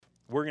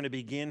We're going to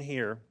begin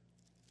here.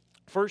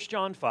 1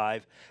 John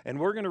 5, and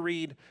we're going to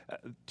read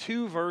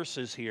 2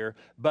 verses here,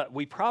 but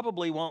we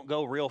probably won't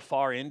go real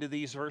far into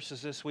these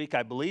verses this week.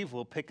 I believe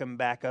we'll pick them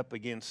back up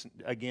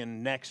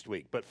again next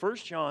week. But 1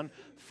 John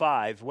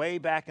 5, way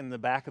back in the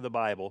back of the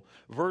Bible,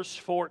 verse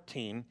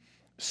 14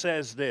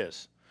 says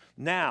this,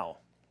 "Now,"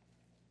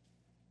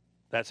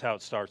 that's how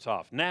it starts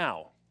off,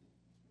 "Now,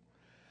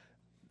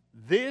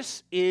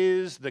 this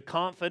is the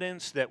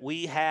confidence that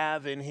we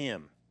have in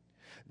Him,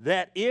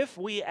 that if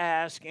we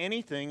ask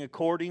anything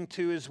according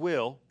to His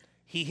will,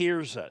 He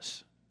hears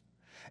us.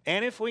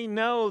 And if we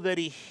know that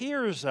He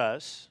hears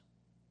us,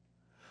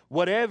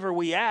 whatever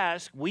we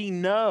ask, we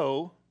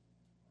know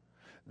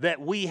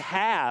that we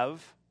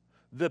have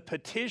the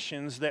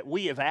petitions that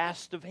we have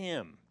asked of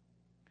Him."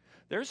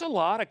 There's a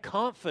lot of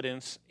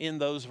confidence in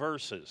those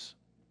verses.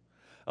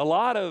 A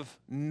lot of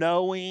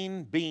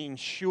knowing, being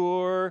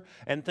sure,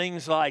 and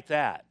things like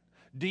that.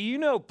 Do you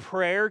know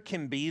prayer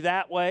can be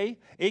that way?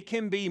 It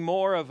can be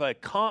more of a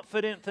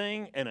confident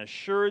thing, an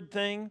assured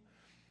thing.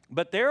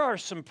 But there are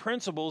some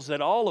principles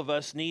that all of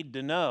us need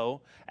to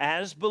know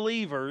as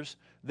believers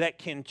that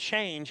can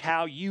change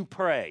how you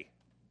pray.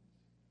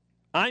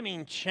 I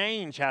mean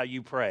change how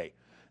you pray.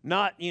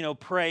 Not,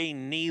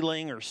 praying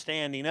kneeling or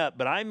standing up,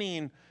 but I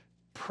mean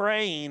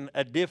praying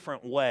a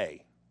different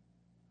way.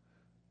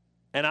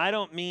 And I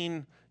don't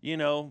mean,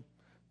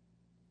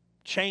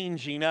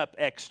 changing up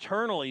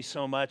externally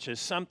so much as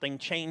something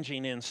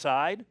changing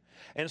inside.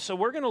 And so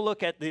we're going to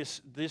look at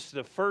this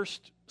the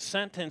first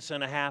sentence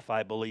and a half,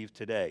 I believe,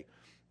 today.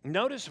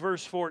 Notice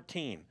verse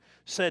 14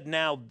 said,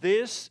 "Now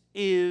this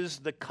is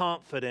the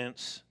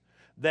confidence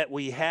that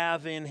we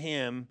have in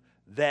Him,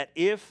 that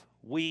if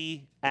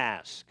we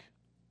ask."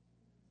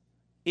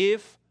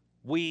 If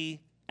we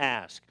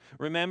ask.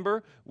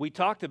 Remember, we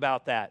talked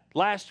about that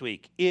last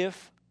week.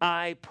 If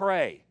I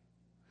pray.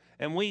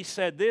 And we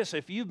said this,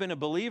 if you've been a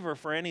believer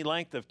for any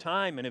length of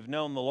time and have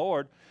known the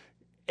Lord,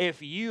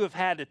 if you have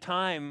had a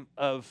time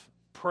of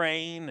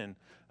praying and,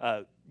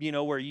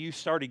 where you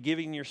started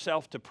giving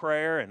yourself to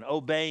prayer and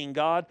obeying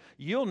God,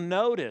 you'll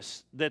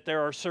notice that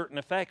there are certain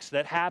effects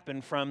that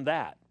happen from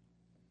that.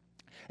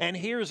 And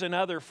here's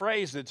another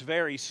phrase that's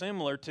very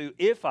similar to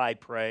if I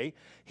pray.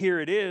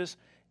 Here it is,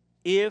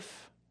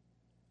 if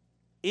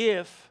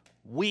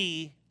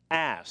we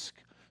ask.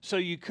 So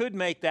you could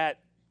make that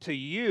to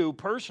you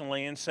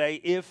personally and say,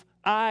 if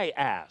I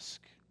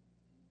ask.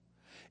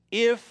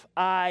 If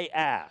I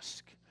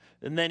ask.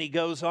 And then he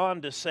goes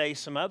on to say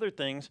some other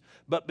things.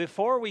 But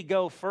before we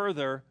go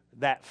further,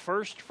 that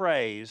first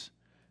phrase,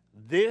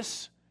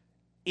 this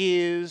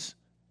is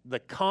the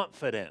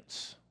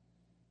confidence.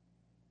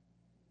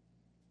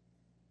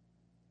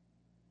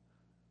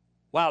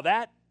 Wow,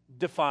 that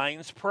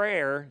defines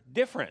prayer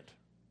different.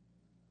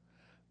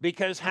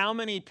 Because how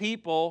many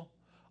people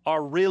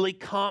are really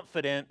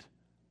confident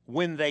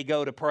when they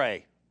go to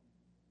pray?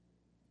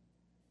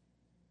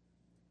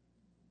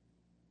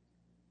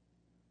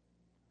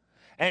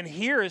 And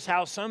here is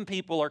how some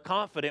people are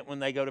confident when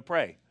they go to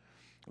pray.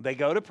 They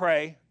go to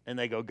pray and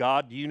they go,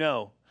 "God,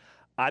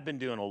 I've been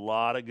doing a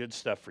lot of good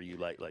stuff for you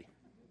lately."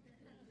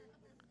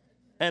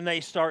 And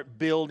they start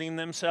building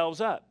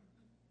themselves up.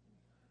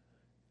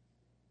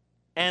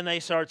 And they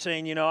start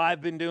saying,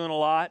 I've been doing a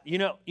lot.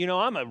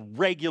 I'm a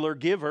regular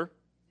giver.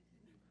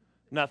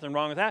 Nothing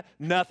wrong with that.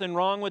 Nothing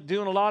wrong with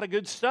doing a lot of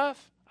good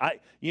stuff.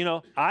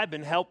 I've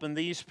been helping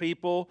these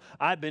people.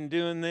 I've been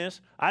doing this.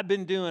 I've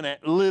been doing a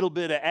little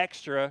bit of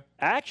extra.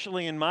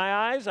 Actually, in my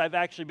eyes, I've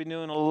actually been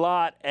doing a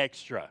lot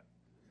extra.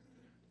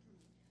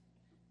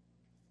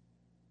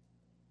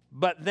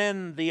 But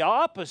then the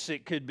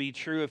opposite could be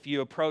true if you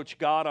approach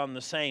God on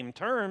the same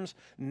terms.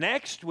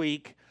 Next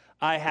week,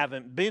 I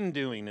haven't been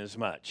doing as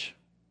much.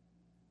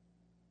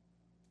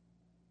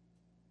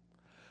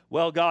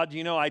 Well, God,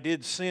 I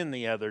did sin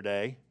the other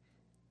day.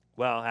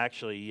 Well,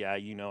 actually, yeah,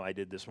 I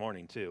did this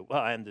morning too.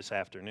 Well, and this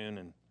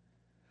afternoon.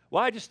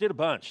 I just did a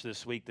bunch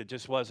this week that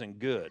just wasn't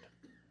good.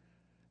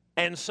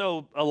 And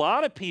so a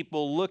lot of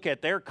people look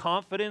at their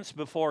confidence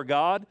before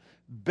God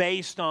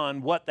based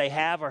on what they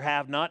have or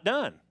have not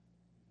done.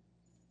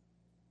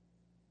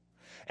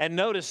 And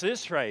notice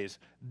this phrase,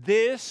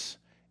 this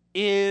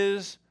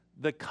is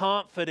the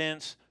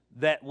confidence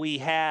that we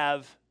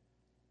have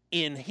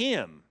in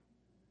Him.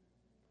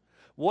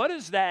 What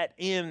is that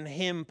in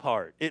Him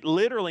part? It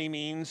literally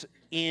means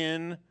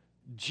in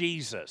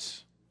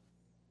Jesus.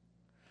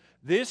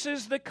 This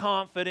is the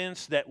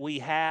confidence that we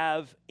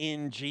have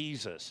in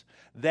Jesus,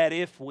 that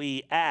if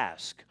we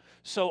ask.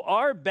 So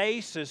our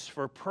basis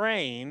for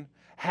praying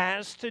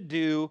has to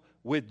do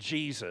with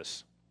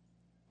Jesus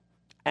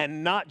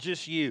and not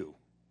just you.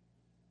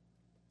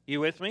 You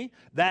with me?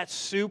 That's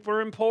super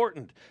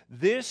important.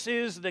 This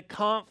is the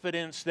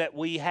confidence that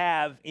we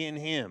have in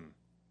Him,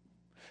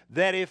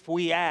 that if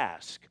we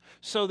ask.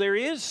 So there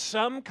is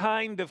some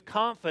kind of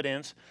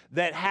confidence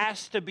that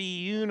has to be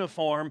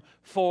uniform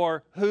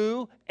for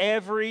who?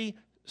 Every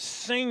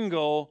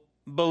single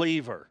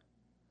believer.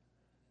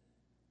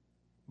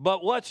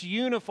 But what's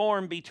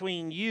uniform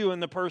between you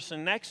and the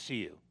person next to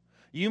you?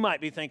 You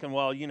might be thinking,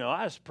 well,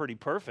 I was pretty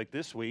perfect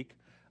this week.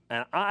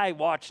 And I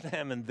watched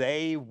them, and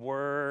they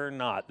were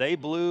not. They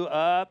blew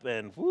up,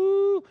 and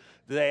whoo,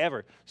 did they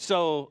ever.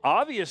 So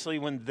obviously,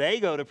 when they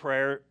go to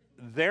prayer,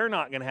 they're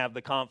not going to have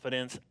the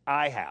confidence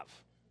I have.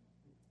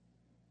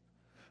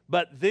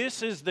 But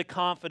this is the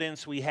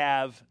confidence we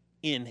have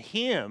in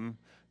Him.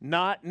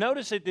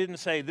 Notice it didn't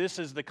say this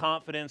is the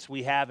confidence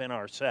we have in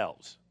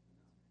ourselves.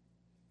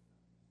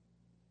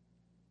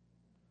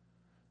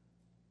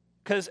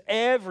 Because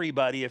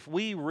everybody,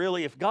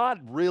 if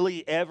God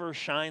really ever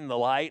shined the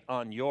light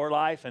on your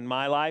life and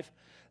my life,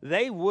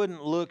 they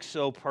wouldn't look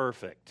so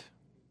perfect.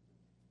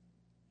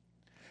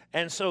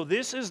 And so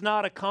this is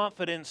not a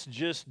confidence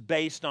just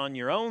based on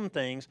your own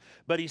things,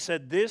 but he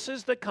said this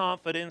is the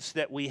confidence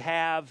that we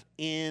have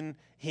in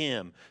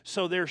Him.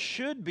 So there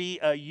should be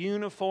a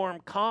uniform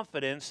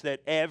confidence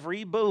that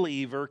every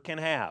believer can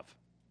have.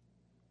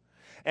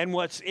 And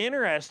what's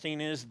interesting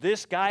is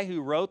this guy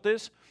who wrote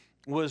this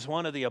was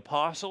one of the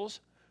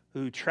apostles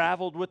who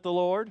traveled with the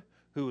Lord,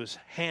 who was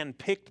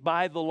handpicked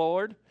by the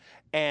Lord,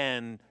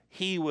 and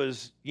he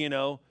was,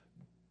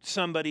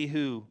 somebody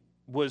who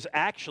was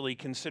actually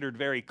considered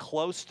very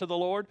close to the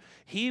Lord.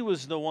 He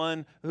was the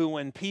one who,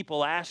 when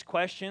people asked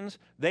questions,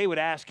 they would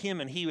ask him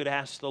and he would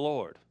ask the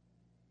Lord.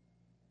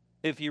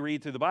 If you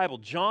read through the Bible,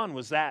 John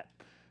was that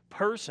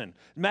person.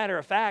 Matter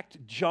of fact,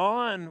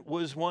 John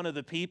was one of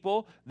the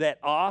people that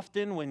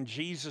often when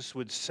Jesus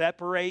would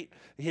separate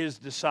his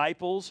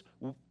disciples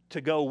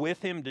to go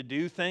with him to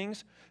do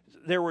things,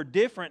 there were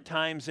different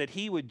times that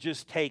he would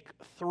just take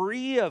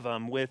 3 of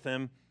them with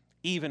him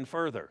even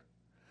further.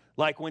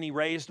 Like when he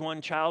raised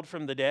one child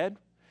from the dead,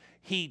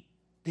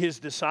 his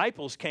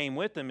disciples came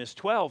with him as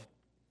 12,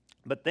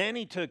 but then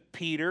he took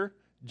Peter,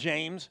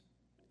 James,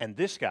 and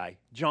this guy,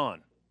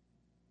 John.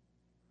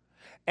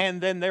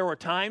 And then there were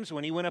times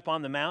when he went up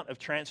on the Mount of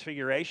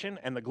Transfiguration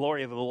and the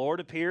glory of the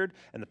Lord appeared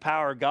and the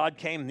power of God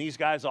came and these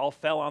guys all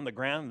fell on the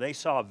ground. They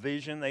saw a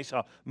vision. They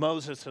saw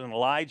Moses and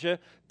Elijah,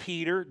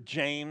 Peter,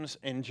 James,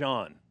 and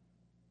John.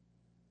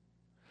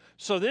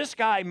 So this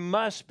guy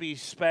must be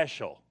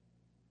special,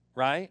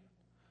 right?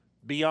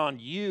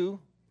 Beyond you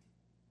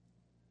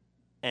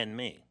and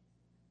me.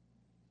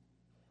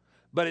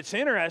 But it's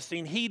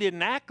interesting, he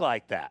didn't act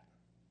like that.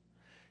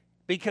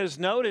 Because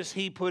notice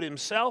he put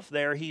himself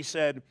there. He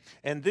said,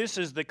 and this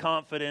is the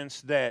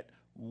confidence that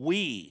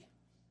we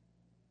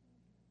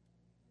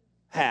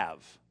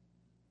have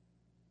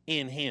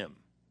in Him.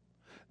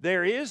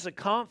 There is a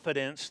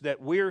confidence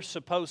that we're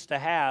supposed to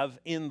have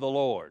in the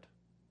Lord.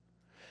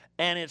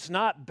 And it's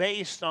not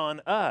based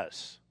on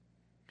us.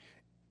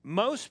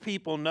 Most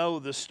people know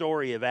the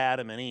story of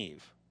Adam and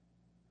Eve.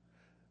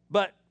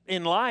 But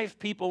in life,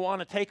 people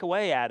want to take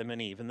away Adam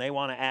and Eve, and they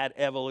want to add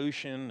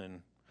evolution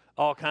and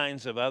all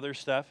kinds of other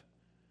stuff.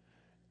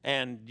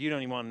 And you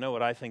don't even want to know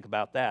what I think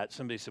about that.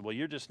 Somebody said, well,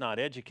 you're just not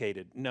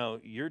educated. No,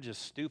 you're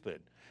just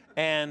stupid.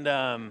 And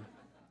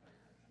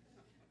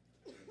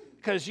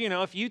because,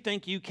 if you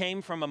think you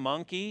came from a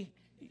monkey,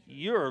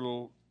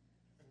 you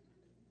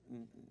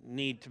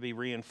need to be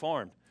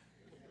reinformed.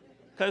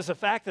 Because the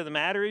fact of the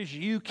matter is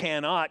you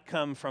cannot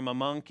come from a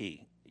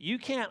monkey. You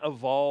can't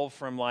evolve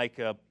from like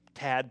a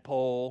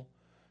tadpole,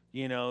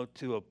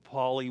 to a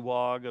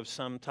pollywog of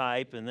some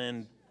type and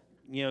then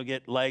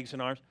get legs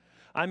and arms.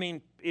 I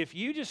mean, if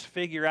you just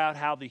figure out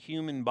how the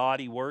human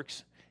body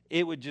works,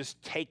 it would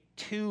just take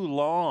too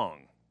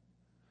long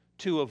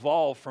to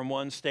evolve from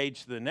one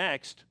stage to the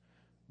next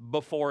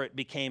before it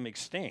became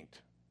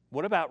extinct.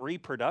 What about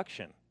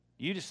reproduction?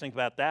 You just think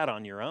about that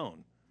on your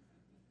own.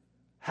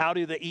 How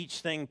do each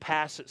thing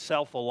pass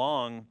itself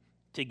along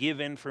to give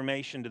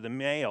information to the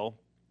male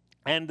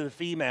and to the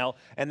female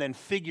and then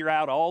figure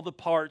out all the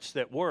parts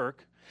that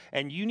work?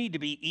 And you need to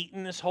be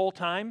eating this whole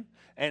time.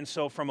 And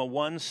so from a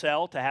one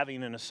cell to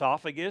having an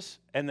esophagus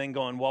and then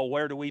going, well,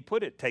 where do we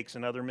put it? Takes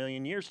another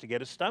 1,000,000 years to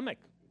get a stomach.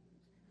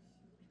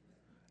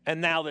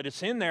 And now that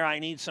it's in there, I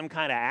need some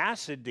kind of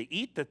acid to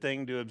eat the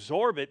thing to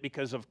absorb it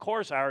because, of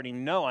course, I already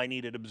know I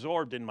need it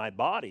absorbed in my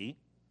body.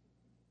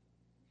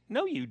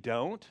 No, you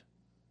don't.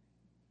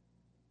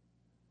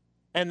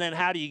 And then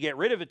how do you get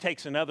rid of it? It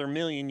takes another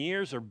 1,000,000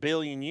 years or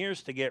 1,000,000,000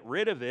 years to get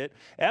rid of it.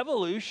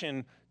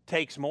 Evolution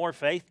takes more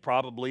faith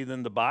probably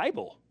than the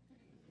Bible.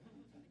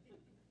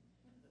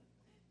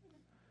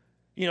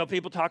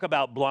 People talk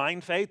about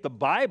blind faith. The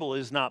Bible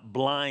is not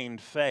blind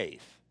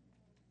faith.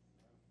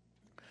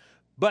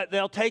 But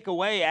they'll take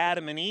away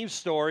Adam and Eve's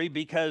story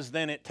because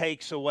then it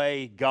takes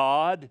away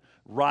God,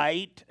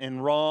 right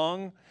and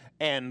wrong,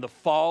 and the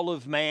fall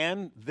of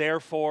man,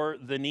 therefore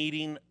the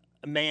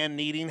man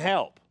needing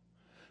help.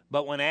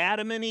 But when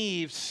Adam and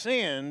Eve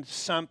sinned,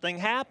 something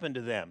happened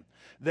to them.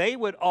 They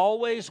would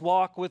always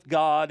walk with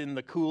God in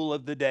the cool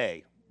of the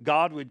day.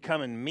 God would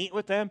come and meet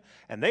with them,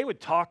 and they would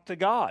talk to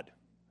God.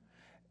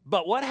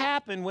 But what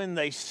happened when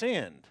they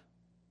sinned?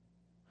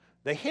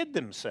 They hid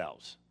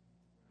themselves.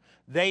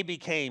 They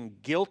became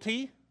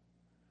guilty,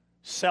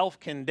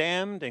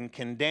 self-condemned, and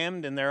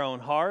condemned in their own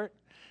heart.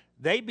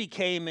 They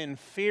became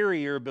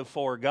inferior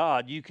before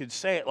God. You could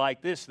say it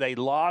like this: they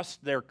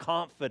lost their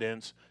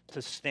confidence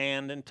to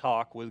stand and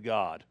talk with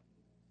God.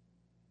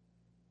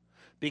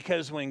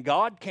 Because when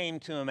God came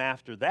to them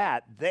after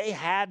that, they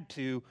had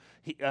to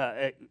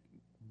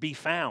be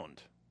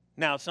found.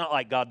 Now, it's not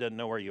like God doesn't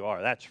know where you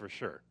are, that's for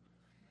sure.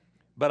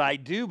 But I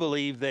do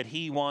believe that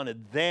He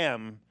wanted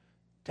them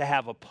to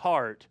have a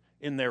part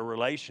in their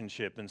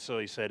relationship. And so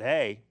He said,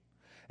 hey,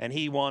 and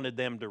He wanted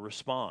them to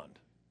respond.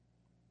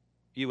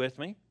 You with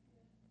me?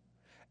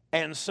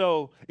 And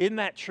so, isn't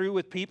that true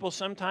with people?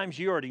 Sometimes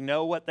you already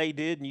know what they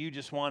did and you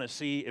just want to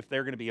see if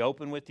they're going to be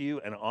open with you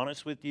and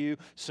honest with you,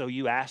 so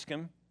you ask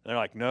them. They're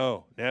like,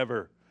 no,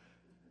 never.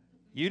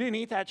 You didn't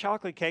eat that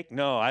chocolate cake?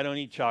 No, I don't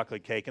eat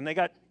chocolate cake. And they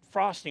got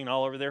frosting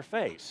all over their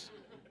face.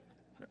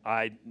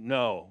 I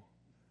know.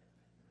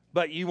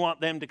 But you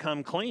want them to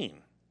come clean.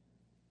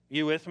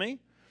 You with me?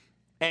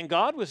 And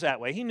God was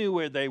that way. He knew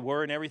where they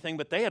were and everything,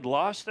 but they had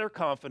lost their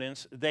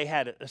confidence. They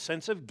had a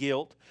sense of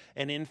guilt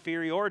and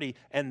inferiority,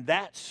 and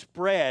that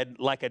spread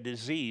like a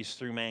disease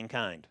through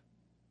mankind.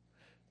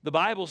 The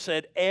Bible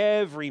said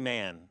every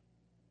man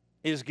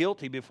is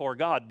guilty before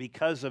God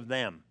because of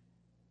them.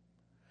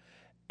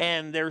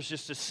 And there's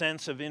just a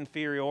sense of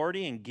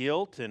inferiority and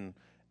guilt, and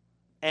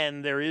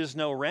there is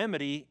no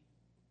remedy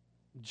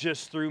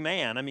just through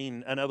man. I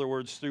mean, in other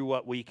words, through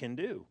what we can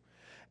do.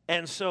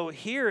 And so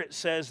here it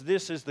says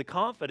this is the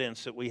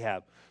confidence that we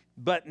have.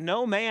 But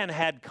no man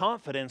had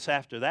confidence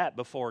after that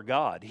before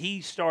God.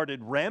 He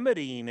started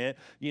remedying it,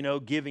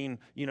 giving,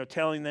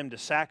 telling them to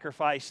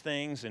sacrifice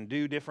things and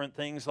do different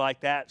things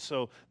like that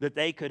so that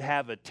they could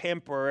have a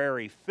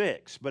temporary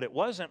fix. But it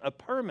wasn't a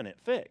permanent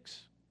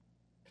fix.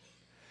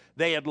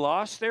 They had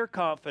lost their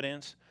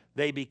confidence.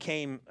 They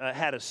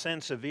had a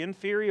sense of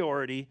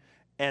inferiority,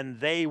 and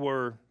they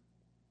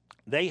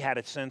had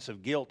a sense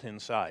of guilt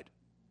inside.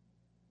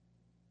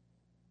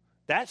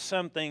 That's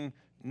something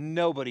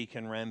nobody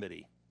can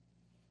remedy.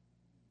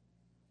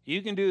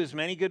 You can do as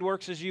many good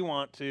works as you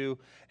want to,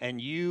 and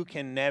you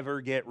can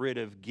never get rid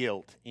of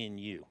guilt in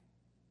you.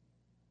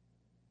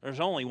 There's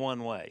only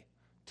one way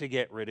to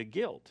get rid of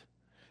guilt,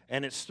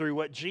 and it's through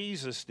what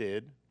Jesus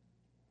did,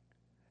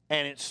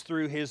 and it's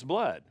through His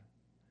blood.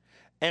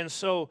 And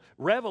so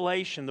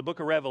Revelation, the book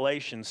of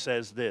Revelation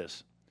says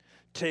this.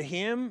 To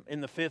Him,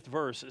 in the 5th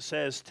verse, it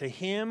says, to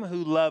Him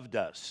who loved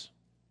us.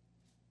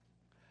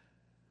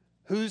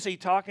 Who's He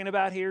talking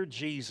about here?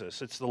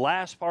 Jesus. It's the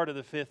last part of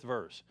the 5th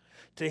verse.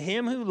 To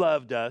Him who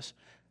loved us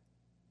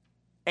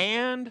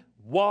and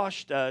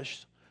washed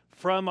us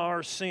from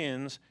our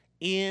sins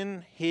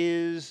in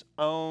His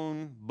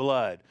own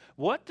blood.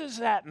 What does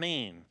that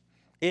mean?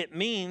 It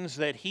means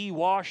that He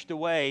washed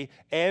away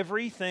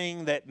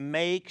everything that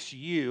makes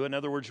you, in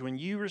other words, when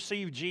you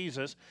receive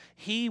Jesus,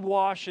 He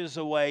washes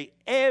away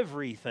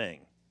everything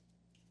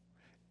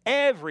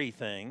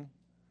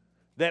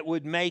that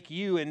would make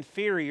you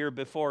inferior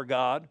before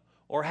God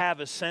or have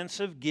a sense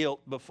of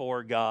guilt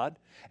before God.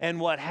 And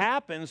what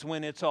happens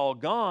when it's all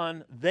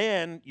gone,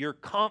 then your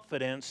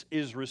confidence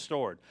is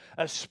restored,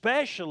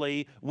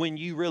 especially when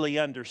you really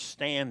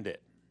understand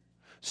it.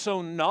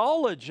 So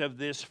knowledge of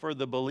this for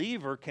the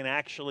believer can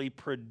actually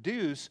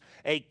produce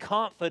a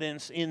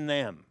confidence in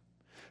them.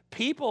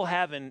 People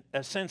have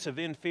a sense of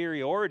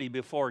inferiority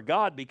before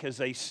God because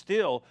they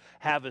still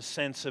have a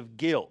sense of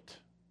guilt.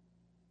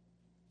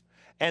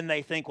 And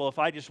they think, well, if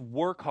I just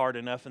work hard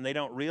enough, and they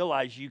don't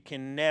realize you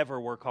can never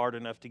work hard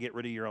enough to get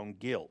rid of your own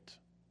guilt.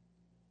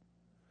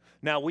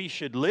 Now, we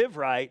should live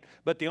right,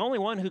 but the only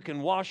one who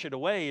can wash it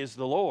away is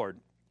the Lord.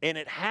 And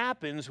it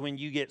happens when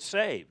you get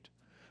saved.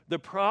 The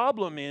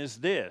problem is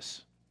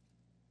this,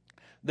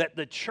 that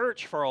the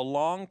church for a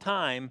long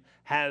time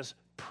has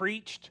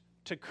preached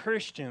to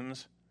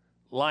Christians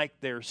like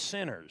they're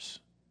sinners,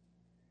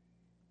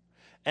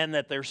 and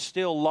that they're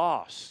still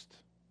lost,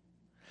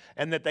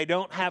 and that they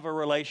don't have a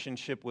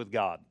relationship with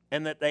God,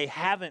 and that they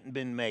haven't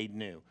been made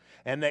new,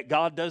 and that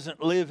God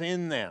doesn't live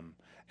in them,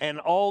 and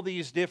all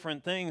these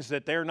different things,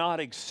 that they're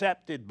not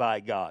accepted by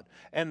God.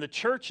 And the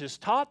church has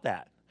taught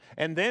that.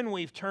 And then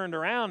we've turned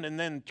around, and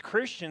then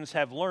Christians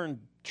have learned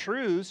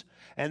truths,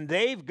 and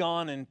they've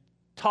gone and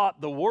taught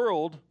the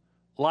world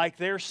like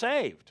they're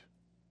saved.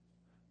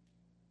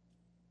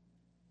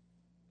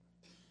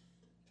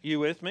 You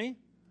with me?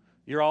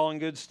 You're all in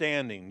good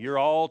standing. You're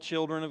all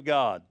children of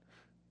God.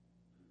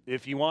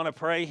 If you want to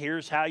pray,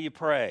 here's how you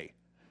pray.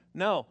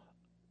 No,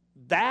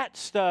 that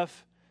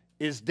stuff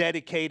is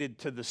dedicated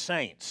to the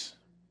saints,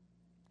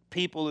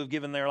 people who've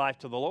given their life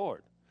to the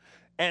Lord.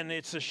 And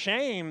it's a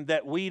shame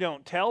that we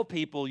don't tell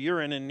people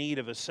you're in need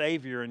of a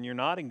Savior and you're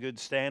not in good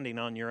standing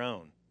on your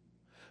own.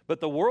 But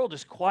the world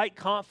is quite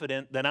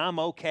confident that I'm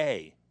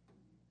okay.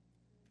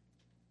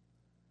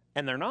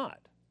 And they're not.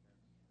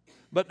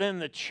 But then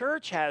the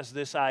church has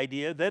this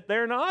idea that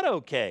they're not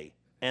okay,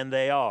 and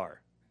they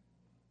are.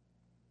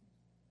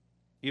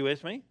 You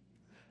with me?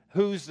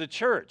 Who's the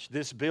church?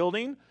 This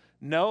building?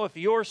 No, if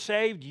you're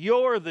saved,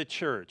 you're the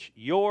church.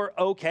 You're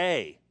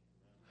okay.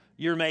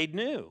 You're made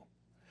new.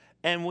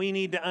 And we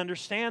need to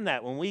understand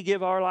that. When we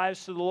give our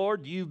lives to the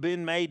Lord, you've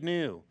been made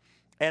new.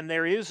 And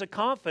there is a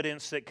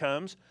confidence that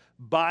comes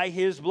by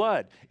His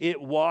blood. It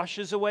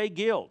washes away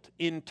guilt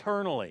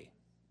internally.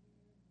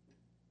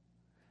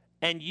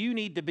 And you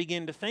need to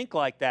begin to think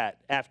like that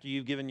after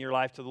you've given your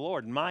life to the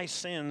Lord. My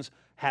sins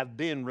have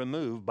been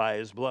removed by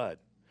His blood.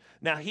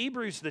 Now,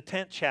 Hebrews, the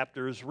 10th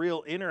chapter, is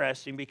real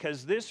interesting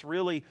because this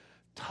really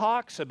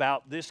talks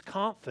about this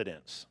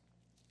confidence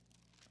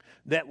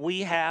that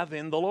we have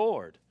in the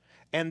Lord.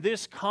 And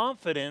this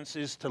confidence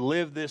is to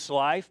live this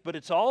life, but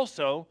it's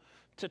also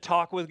to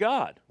talk with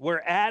God.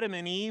 Where Adam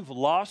and Eve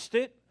lost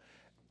it,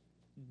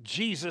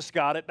 Jesus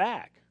got it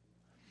back.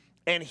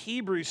 And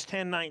Hebrews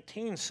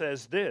 10:19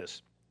 says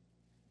this.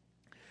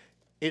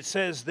 It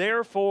says,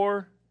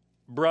 therefore,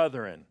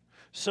 brethren.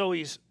 So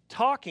he's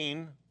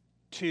talking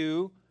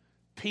to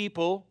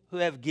people who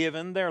have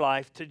given their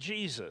life to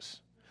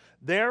Jesus.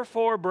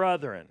 Therefore,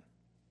 brethren.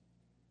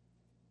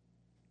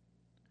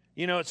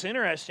 You know, it's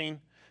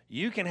interesting.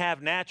 You can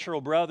have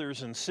natural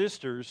brothers and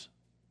sisters,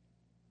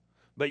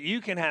 but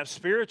you can have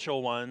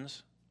spiritual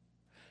ones.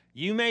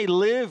 You may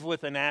live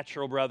with a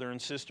natural brother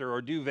and sister or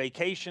do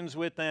vacations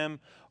with them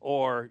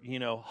or,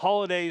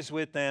 holidays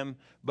with them,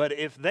 but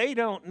if they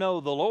don't know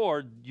the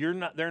Lord,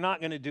 they're not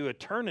going to do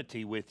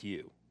eternity with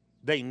you.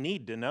 They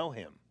need to know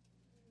Him.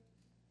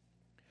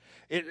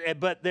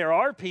 But there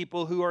are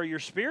people who are your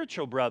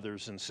spiritual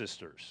brothers and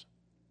sisters.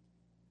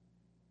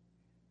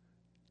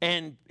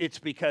 And it's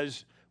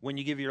because when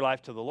you give your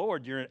life to the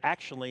Lord, you're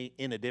actually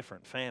in a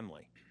different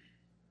family.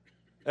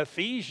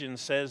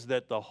 Ephesians says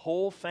that the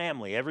whole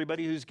family,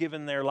 everybody who's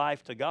given their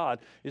life to God,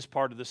 is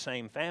part of the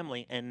same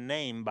family and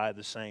named by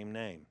the same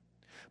name.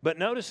 But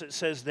notice it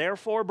says,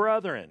 therefore,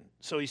 brethren.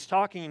 So he's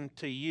talking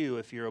to you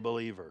if you're a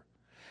believer.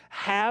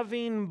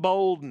 Having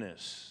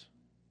boldness,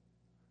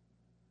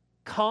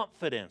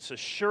 confidence,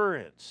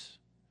 assurance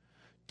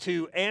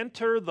to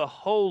enter the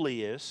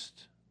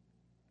holiest.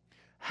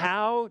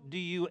 How do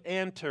you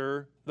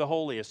enter the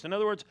holiest? In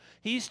other words,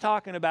 he's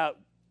talking about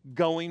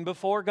going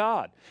before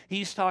God.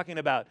 He's talking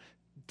about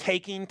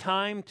taking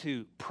time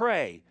to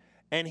pray.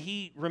 And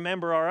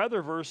remember our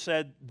other verse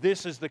said,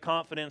 this is the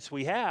confidence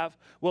we have.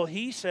 Well,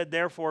 he said,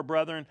 therefore,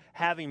 brethren,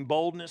 having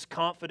boldness,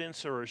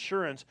 confidence, or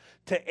assurance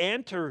to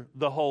enter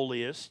the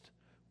holiest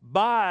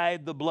by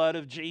the blood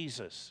of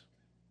Jesus.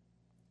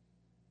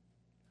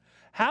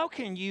 How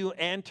can you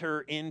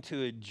enter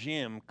into a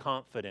gym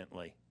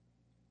confidently?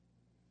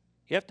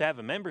 You have to have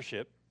a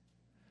membership,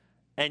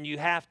 and you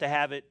have to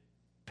have it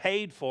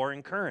paid for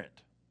and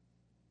current,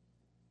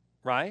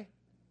 right?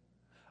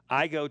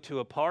 I go to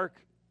a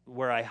park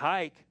where I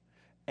hike,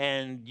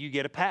 and you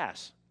get a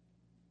pass,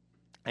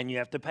 and you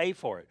have to pay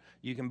for it.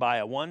 You can buy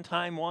a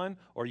one-time one,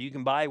 or you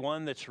can buy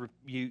one that's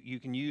you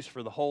can use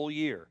for the whole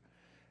year.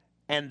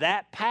 And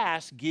that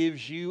pass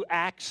gives you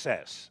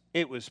access.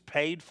 It was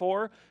paid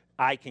for.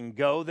 I can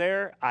go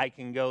there. I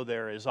can go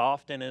there as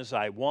often as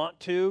I want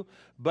to,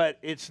 but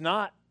it's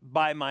not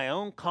by my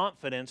own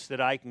confidence that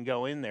I can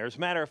go in there. As a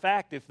matter of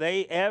fact, if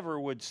they ever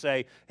would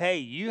say, hey,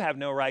 you have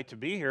no right to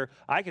be here,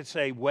 I could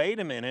say, wait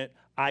a minute,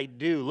 I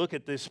do. Look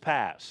at this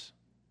pass.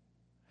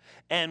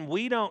 And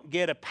we don't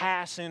get a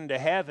pass into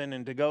heaven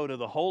and to go to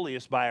the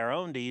holiest by our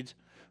own deeds,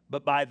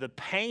 but by the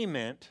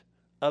payment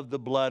of the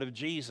blood of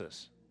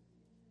Jesus.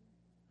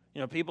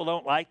 People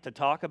don't like to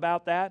talk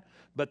about that,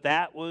 but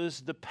that was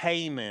the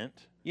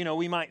payment.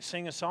 We might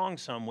sing a song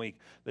some week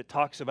that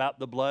talks about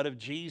the blood of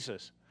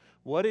Jesus.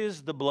 What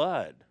is the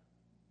blood?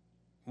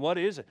 What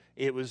is it?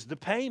 It was the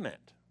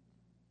payment.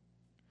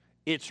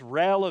 It's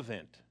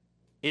relevant.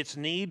 It's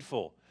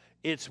needful.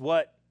 It's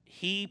what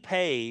He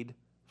paid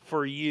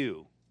for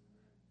you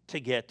to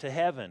get to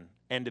heaven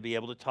and to be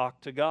able to talk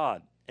to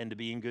God and to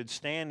be in good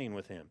standing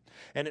with Him.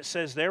 And it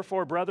says,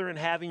 therefore, brethren,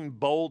 having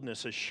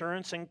boldness,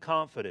 assurance, and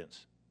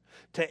confidence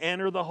to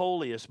enter the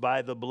holiest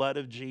by the blood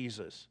of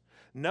Jesus.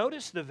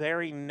 Notice the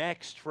very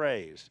next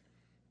phrase.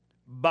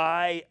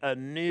 By a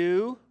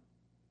new.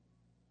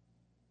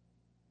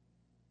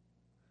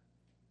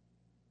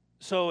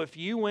 So if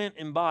you went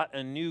and bought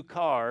a new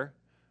car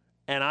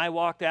and I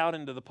walked out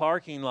into the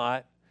parking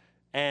lot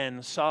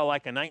and saw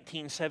like a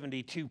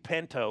 1972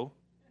 Pinto,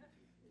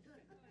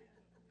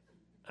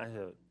 I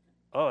said,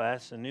 oh,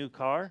 that's a new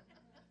car?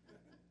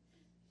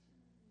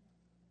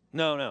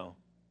 No.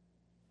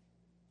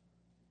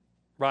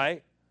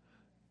 Right?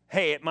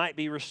 Hey, it might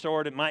be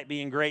restored, it might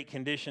be in great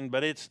condition,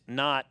 but it's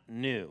not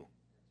new.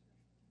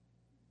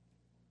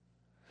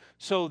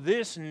 So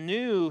this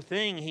new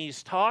thing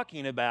he's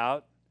talking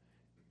about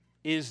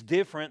is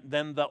different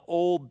than the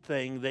old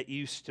thing that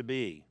used to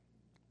be.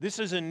 This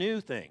is a new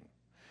thing.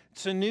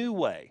 It's a new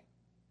way.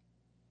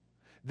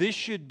 This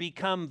should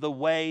become the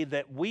way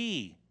that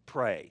we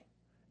pray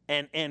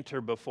and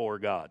enter before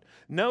God.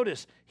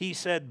 Notice he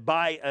said,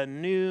 by a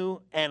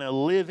new and a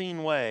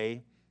living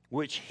way,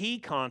 which He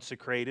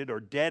consecrated or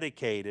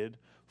dedicated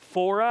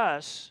for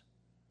us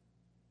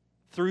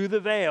through the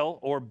veil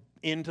or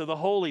into the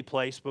holy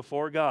place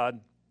before God,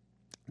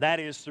 that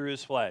is through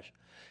His flesh.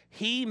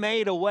 He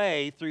made a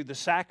way through the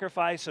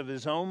sacrifice of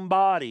His own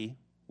body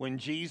when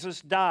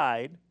Jesus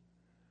died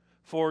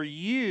for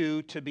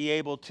you to be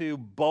able to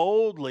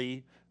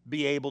boldly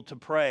be able to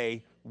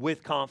pray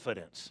with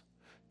confidence,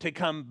 to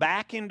come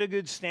back into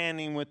good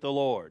standing with the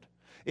Lord.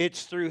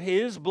 It's through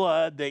His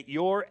blood that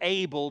you're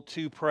able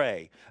to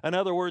pray. In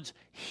other words,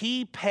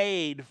 He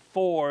paid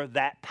for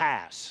that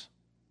pass.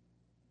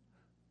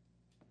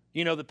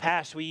 You know, the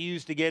pass we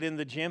use to get in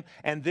the gym?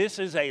 And this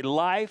is a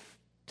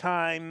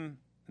lifetime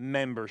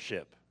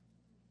membership.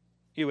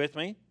 You with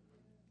me?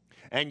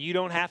 And you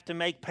don't have to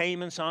make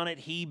payments on it.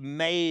 He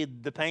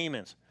made the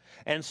payments.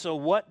 And so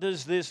what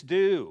does this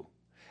do?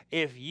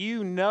 If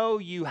you know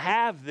you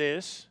have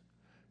this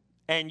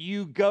and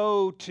you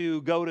go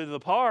to the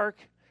park,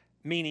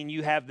 meaning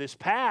you have this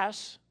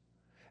pass,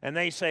 and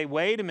they say,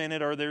 wait a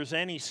minute, or there's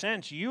any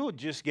sense, you would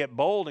just get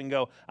bold and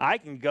go, I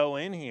can go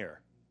in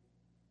here.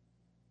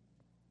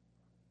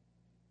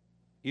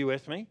 You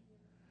with me?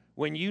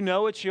 When you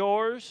know it's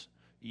yours,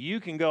 you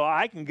can go,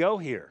 I can go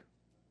here.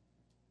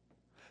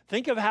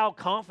 Think of how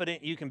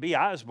confident you can be.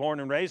 I was born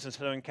and raised in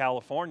Southern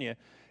California,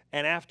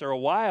 and after a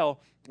while,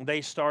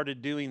 they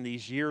started doing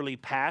these yearly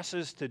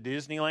passes to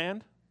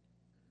Disneyland.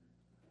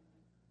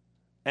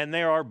 And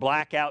there are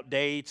blackout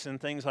dates and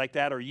things like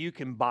that, or you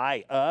can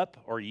buy up,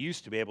 or you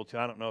used to be able to,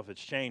 I don't know if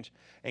it's changed,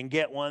 and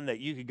get one that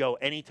you could go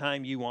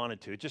anytime you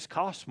wanted to. It just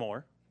costs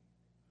more.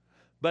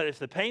 But if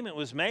the payment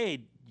was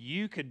made,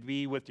 you could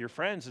be with your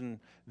friends, and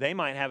they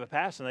might have a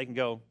pass, and they can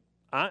go,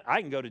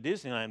 I can go to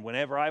Disneyland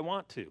whenever I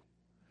want to.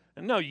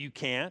 And no, you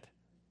can't.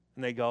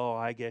 And they go, oh,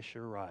 I guess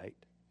you're right.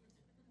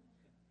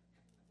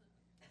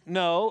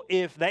 No,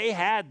 if they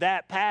had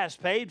that pass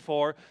paid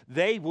for,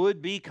 they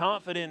would be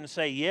confident and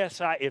say,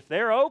 yes, if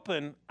they're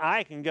open,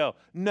 I can go.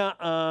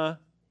 Nuh-uh.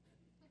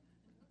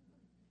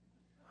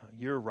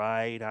 You're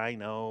right, I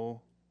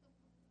know.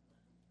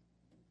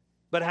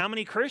 But how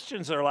many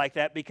Christians are like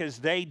that because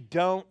they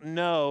don't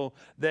know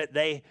that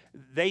they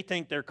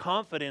think their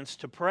confidence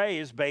to pray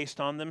is based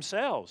on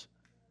themselves.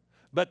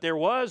 But there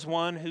was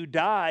one who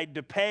died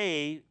to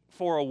pay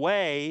for a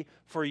way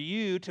for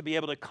you to be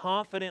able to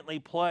confidently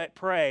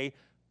pray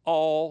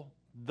all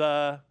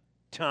the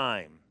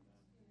time.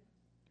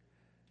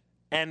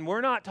 And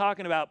we're not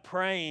talking about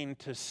praying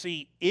to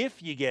see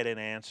if you get an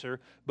answer,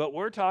 but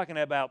we're talking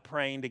about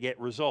praying to get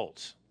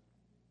results.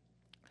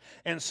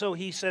 And so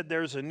he said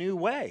there's a new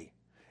way.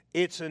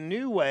 It's a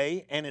new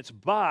way, and it's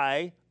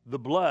by the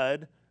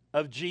blood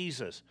of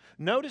Jesus.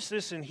 Notice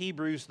this in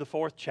Hebrews, the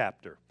 4th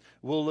chapter.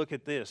 We'll look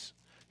at this.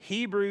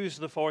 Hebrews,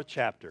 the 4th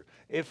chapter.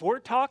 If we're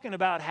talking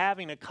about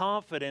having a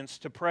confidence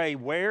to pray,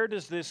 where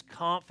does this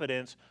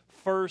confidence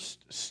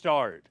first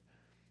start?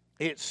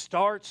 It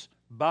starts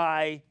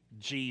by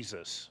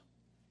Jesus.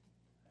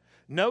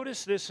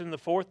 Notice this in the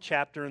 4th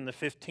chapter in the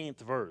 15th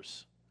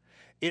verse.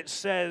 It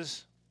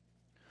says,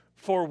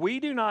 for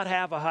we do not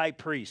have a high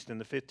priest, in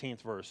the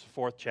 15th verse,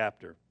 4th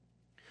chapter,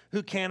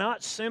 who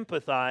cannot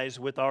sympathize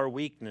with our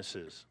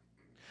weaknesses,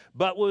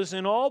 but was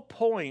in all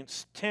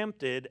points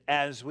tempted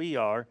as we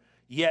are,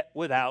 yet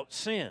without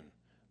sin.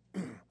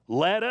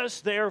 Let us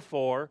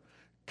therefore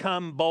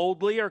come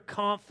boldly or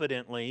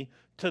confidently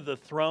to the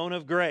throne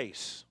of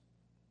grace.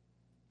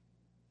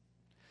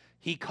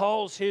 He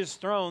calls his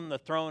throne the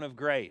throne of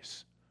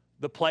grace,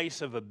 the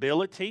place of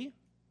ability,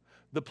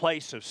 the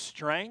place of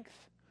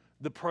strength,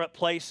 the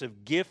place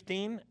of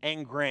gifting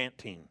and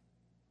granting.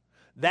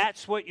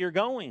 That's what you're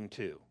going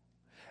to.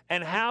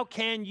 And how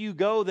can you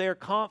go there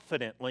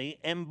confidently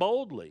and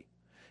boldly?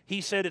 He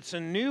said it's a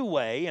new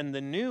way, and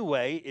the new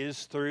way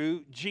is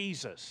through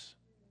Jesus.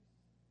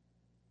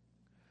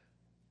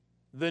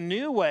 The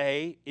new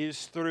way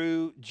is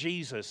through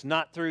Jesus,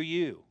 not through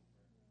you.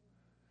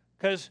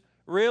 Because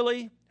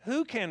really,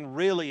 who can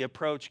really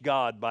approach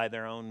God by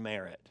their own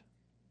merit?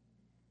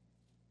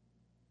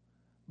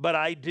 But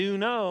I do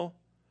know,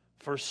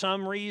 for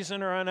some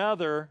reason or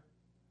another,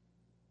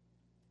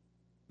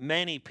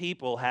 many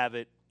people have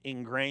it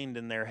ingrained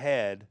in their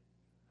head,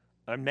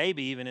 or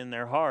maybe even in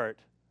their heart,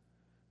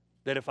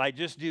 that if I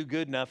just do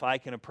good enough, I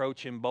can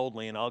approach Him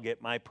boldly and I'll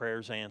get my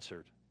prayers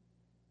answered.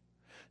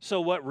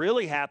 So what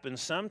really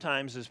happens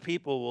sometimes is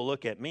people will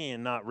look at me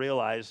and not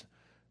realize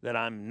that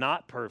I'm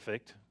not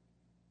perfect,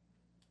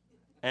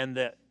 and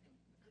that,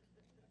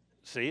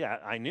 see,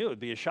 I knew it would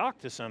be a shock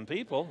to some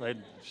people. They're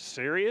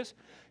serious?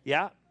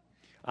 Yeah,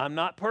 I'm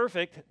not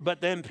perfect, but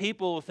then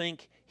people will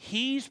think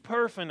he's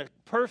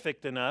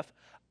perfect enough,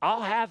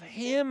 I'll have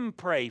him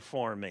pray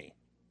for me.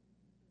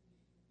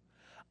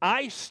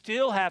 I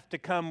still have to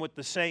come with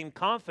the same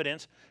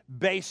confidence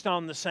based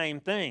on the same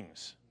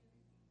things.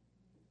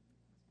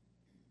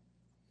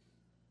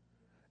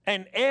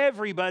 And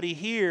everybody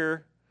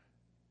here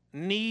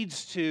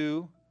needs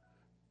to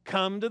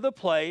come to the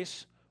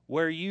place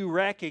where you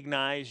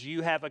recognize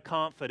you have a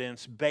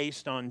confidence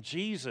based on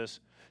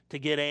Jesus to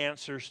get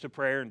answers to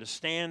prayer and to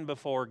stand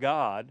before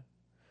God,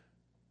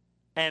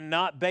 and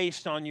not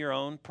based on your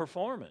own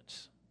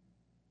performance.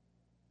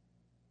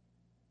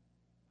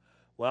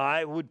 Well,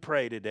 I would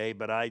pray today,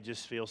 but I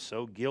just feel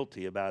so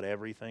guilty about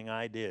everything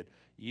I did.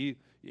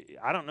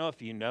 I don't know if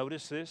you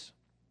noticed this,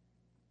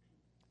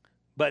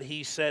 but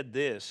he said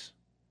this.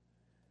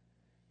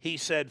 He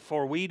said,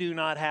 "For we do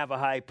not have a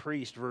high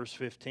priest," verse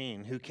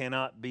 15, "who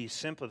cannot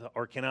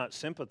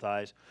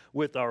sympathize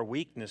with our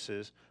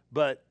weaknesses,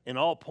 but in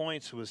all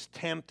points was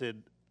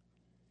tempted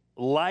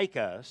like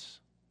us,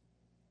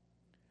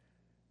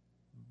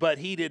 but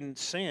he didn't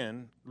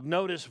sin."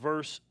 Notice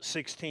verse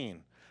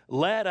 16.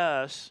 "Let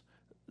us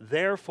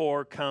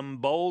therefore come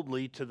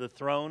boldly to the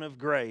throne of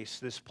grace,"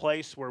 this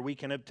place where we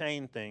can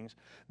obtain things,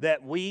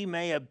 "that we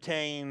may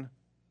obtain,"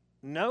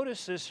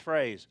 notice this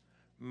phrase,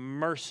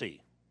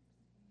 "mercy,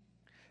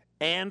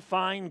 and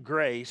find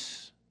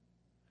grace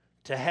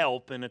to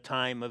help in a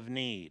time of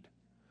need."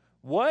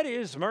 What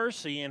is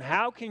mercy, and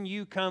how can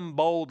you come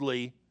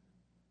boldly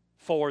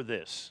for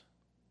this?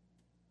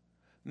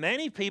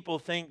 Many people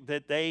think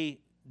that they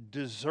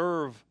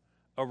deserve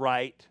a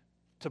right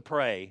to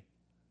pray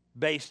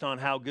based on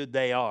how good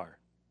they are.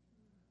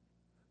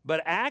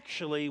 But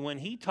actually, when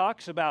he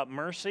talks about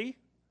mercy,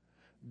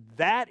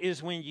 that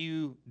is when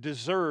you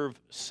deserve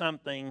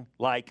something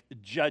like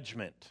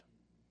judgment.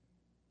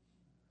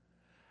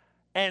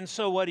 And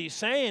so what he's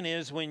saying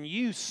is, when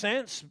you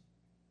sense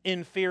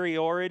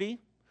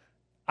inferiority,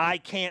 I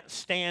can't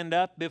stand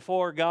up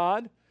before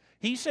God,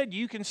 he said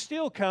you can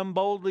still come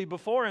boldly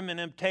before him and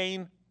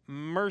obtain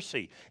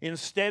mercy.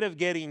 Instead of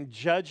getting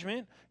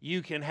judgment,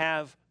 you can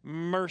have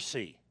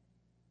mercy.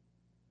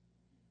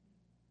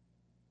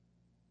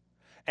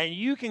 And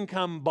you can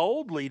come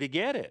boldly to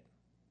get it.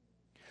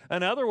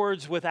 In other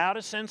words, without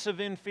a sense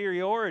of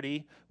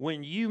inferiority,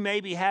 when you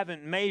maybe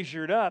haven't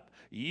measured up,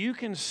 you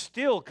can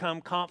still come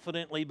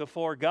confidently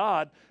before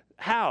God.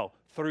 How?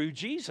 Through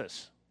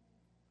Jesus.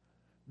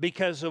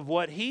 Because of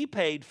what he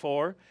paid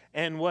for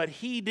and what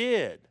he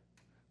did.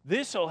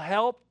 This will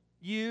help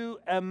you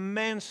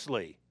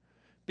immensely.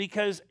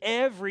 Because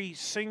every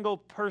single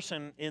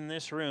person in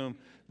this room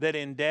that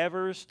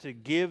endeavors to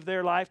give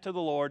their life to the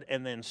Lord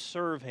and then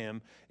serve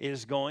him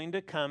is going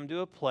to come to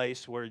a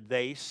place where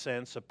they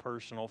sense a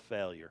personal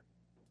failure.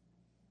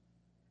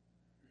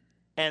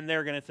 And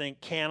they're going to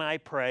think, can I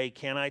pray?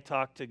 Can I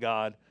talk to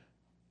God?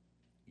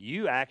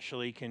 You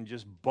actually can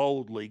just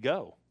boldly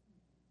go.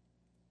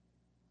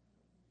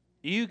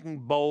 You can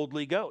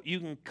boldly go.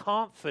 You can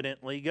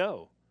confidently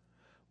go.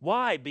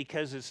 Why?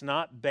 Because it's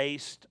not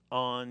based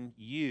on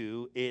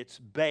you. It's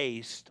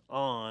based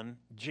on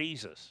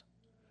Jesus.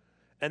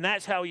 And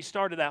that's how he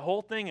started that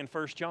whole thing in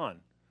 1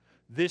 John.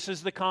 This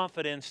is the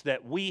confidence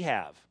that we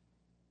have.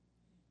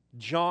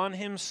 John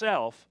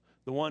himself,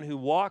 the one who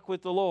walked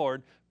with the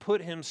Lord,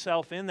 put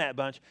himself in that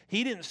bunch.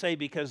 He didn't say,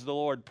 because the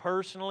Lord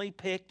personally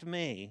picked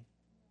me,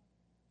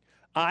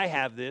 I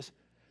have this,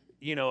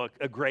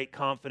 a great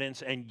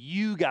confidence, and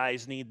you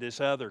guys need this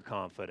other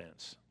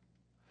confidence.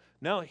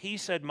 No, he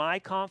said, my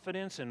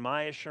confidence and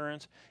my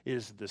assurance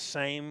is the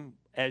same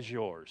as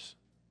yours.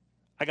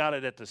 I got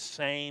it at the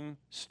same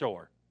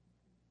store.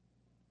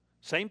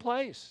 Same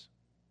place.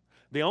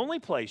 The only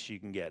place you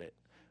can get it.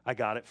 I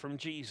got it from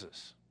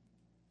Jesus.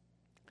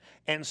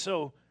 And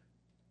so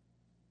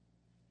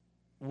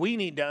we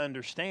need to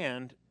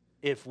understand,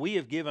 if we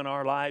have given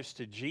our lives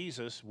to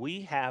Jesus,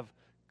 we have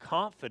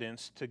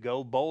confidence to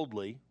go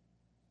boldly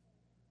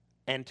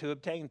and to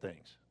obtain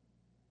things.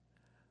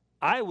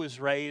 I was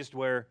raised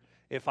where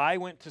if I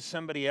went to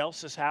somebody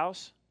else's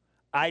house,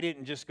 I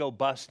didn't just go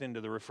bust into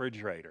the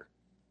refrigerator.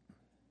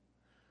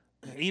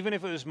 Even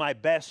if it was my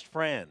best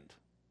friend.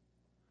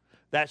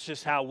 That's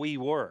just how we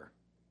were.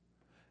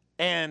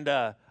 And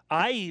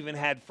I even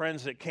had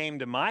friends that came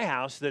to my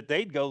house that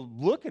they'd go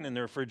looking in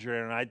the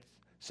refrigerator, and I'd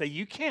say,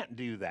 you can't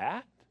do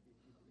that.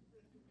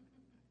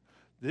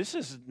 This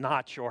is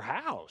not your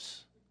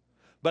house.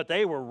 But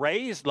they were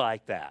raised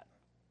like that.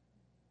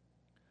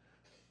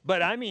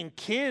 But I mean,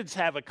 kids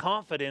have a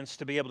confidence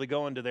to be able to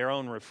go into their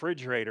own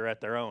refrigerator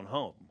at their own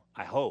home,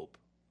 I hope.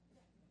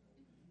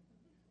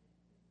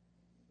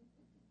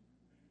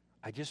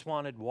 I just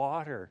wanted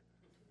water.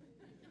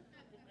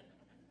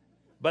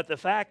 But the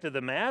fact of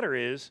the matter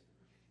is,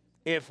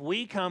 if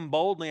we come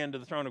boldly into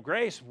the throne of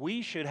grace,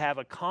 we should have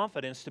a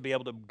confidence to be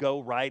able to go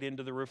right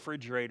into the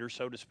refrigerator,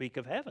 so to speak,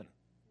 of heaven.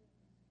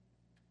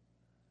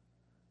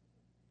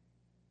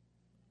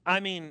 I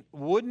mean,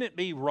 wouldn't it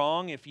be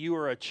wrong if you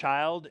were a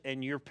child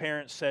and your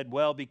parents said,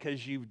 well,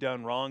 because you've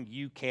done wrong,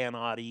 you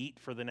cannot eat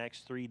for the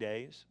next 3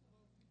 days?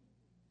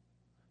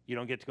 You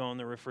don't get to go in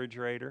the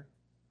refrigerator.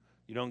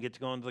 You don't get to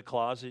go into the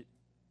closet.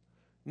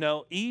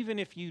 No, even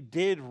if you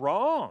did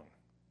wrong,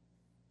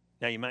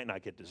 now you might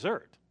not get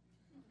dessert,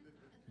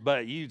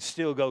 but you'd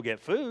still go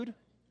get food,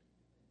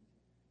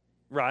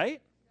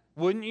 right?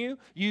 Wouldn't you?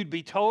 You'd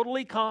be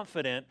totally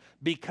confident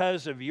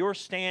because of your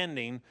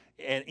standing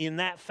in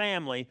that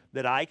family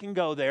that I can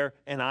go there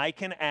and I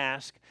can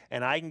ask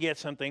and I can get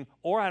something,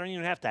 or I don't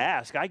even have to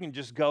ask. I can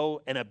just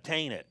go and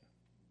obtain it.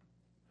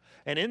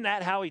 And isn't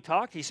that how he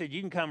talked? He said,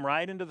 you can come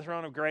right into the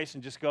throne of grace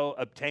and just go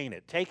obtain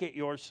it. Take it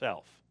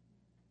yourself.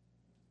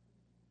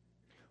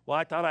 Well,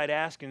 I thought I'd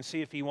ask and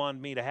see if he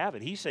wanted me to have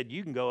it. He said,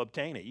 you can go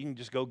obtain it. You can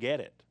just go get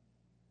it.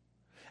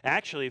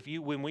 Actually,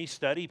 when we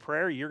study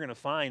prayer, you're going to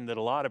find that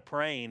a lot of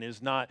praying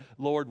is not,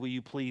 Lord, will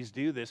you please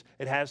do this?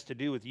 It has to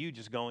do with you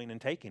just going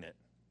and taking it.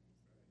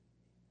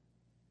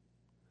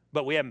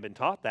 But we haven't been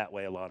taught that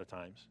way a lot of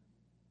times.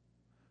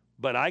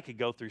 But I could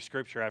go through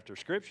scripture after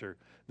scripture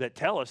that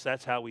tell us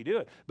that's how we do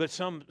it. But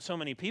so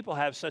many people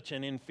have such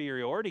an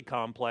inferiority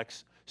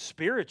complex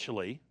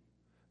spiritually,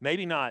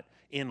 maybe not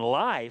in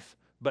life,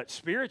 but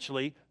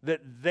spiritually,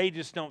 that they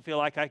just don't feel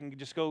like I can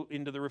just go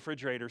into the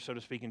refrigerator, so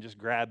to speak, and just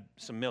grab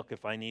some milk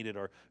if I need it,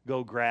 or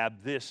go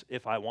grab this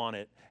if I want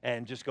it,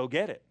 and just go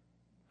get it.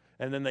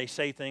 And then they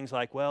say things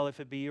like, well, if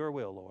it be your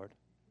will, Lord.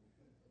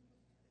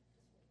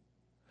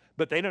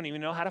 But they don't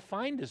even know how to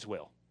find his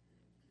will.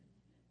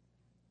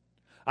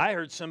 I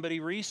heard somebody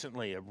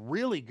recently, a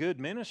really good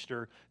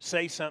minister,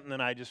 say something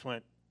and I just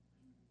went,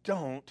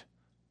 don't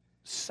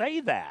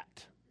say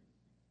that.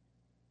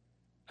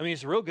 I mean,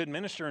 he's a real good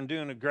minister and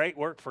doing a great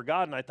work for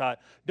God, and I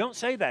thought, don't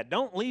say that.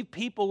 Don't leave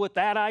people with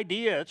that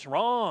idea. It's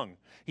wrong.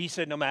 He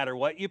said, no matter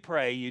what you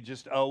pray, you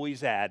just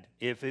always add,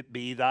 if it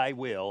be thy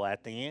will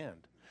at the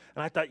end.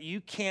 And I thought, you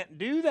can't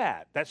do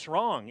that. That's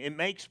wrong. It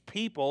makes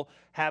people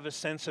have a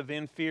sense of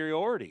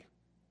inferiority.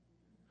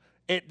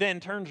 It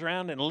then turns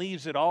around and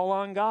leaves it all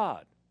on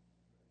God.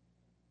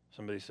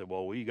 Somebody said,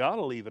 well, we got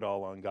to leave it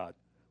all on God.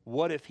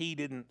 What if he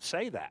didn't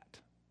say that?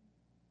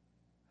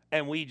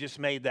 And we just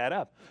made that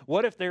up.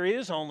 What if there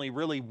is only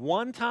really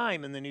one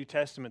time in the New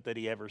Testament that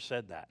he ever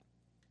said that?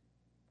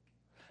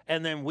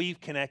 And then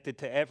we've connected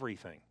to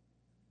everything.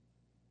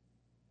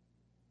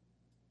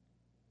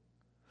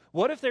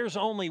 What if there's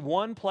only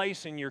one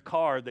place in your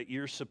car that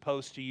you're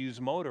supposed to use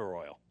motor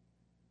oil?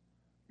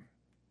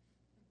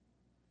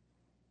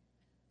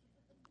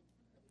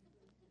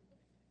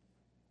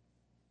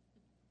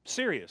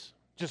 Serious.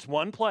 Just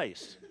one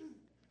place.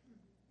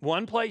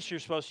 One place you're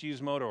supposed to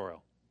use motor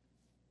oil.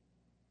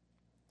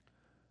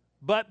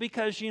 But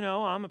because,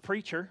 I'm a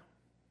preacher,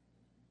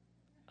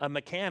 a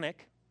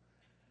mechanic,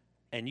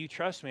 and you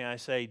trust me, I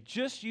say,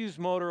 just use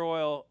motor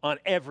oil on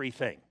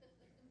everything.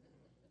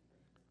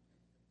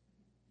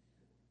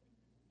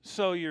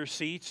 So your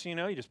seats, you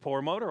just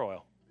pour motor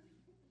oil.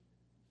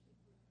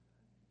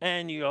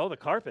 And the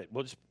carpet,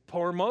 we'll just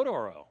pour motor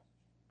oil.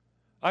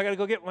 I got to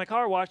go get my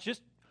car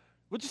washed,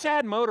 we'll just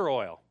add motor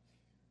oil.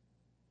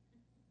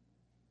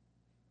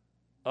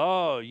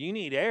 Oh, you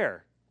need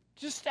air.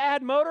 Just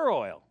add motor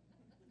oil.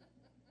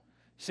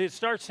 See, it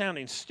starts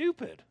sounding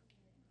stupid,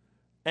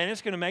 and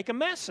it's going to make a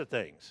mess of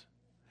things.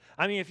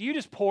 I mean, if you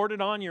just poured it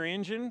on your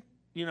engine,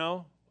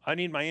 I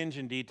need my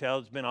engine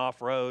detailed. It's been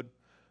off-road.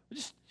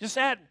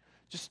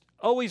 Just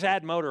always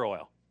add motor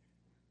oil.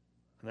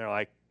 And they're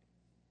like,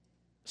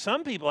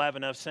 some people have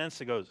enough sense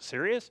to go,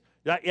 serious?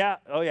 Yeah,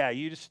 oh yeah,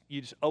 you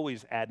just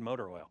always add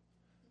motor oil.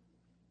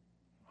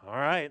 All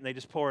right, and they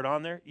just pour it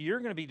on there. You're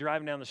going to be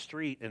driving down the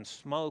street, and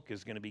smoke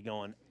is going to be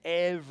going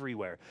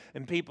everywhere.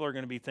 And people are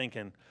going to be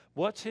thinking,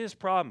 what's his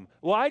problem?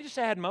 Well, I just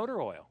add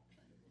motor oil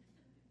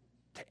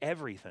to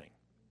everything.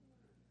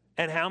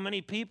 And how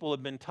many people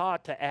have been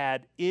taught to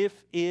add,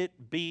 if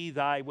it be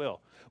thy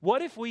will?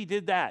 What if we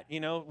did that?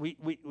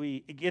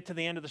 We get to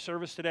the end of the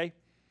service today.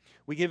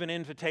 We give an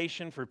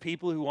invitation for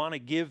people who want to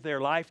give their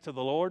life to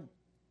the Lord.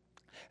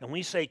 And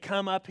we say,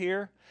 come up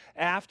here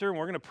after, and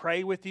we're going to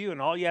pray with you, and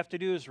all you have to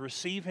do is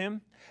receive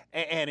him.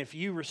 And if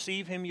you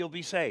receive him, you'll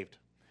be saved,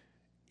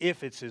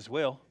 if it's his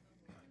will.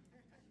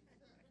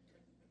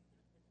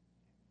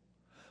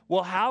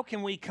 Well, how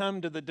can we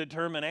come to the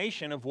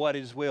determination of what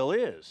his will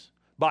is?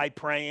 By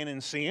praying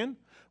and seeing?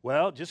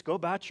 Well, just go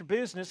about your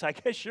business. I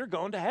guess you're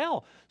going to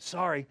hell.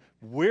 Sorry,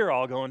 we're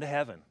all going to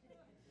heaven.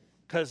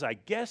 Because I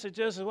guess it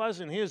just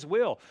wasn't his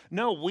will.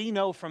 No, we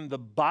know from the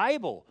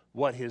Bible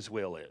what his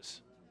will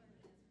is.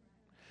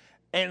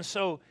 And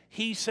so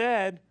he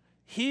said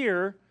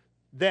here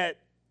that,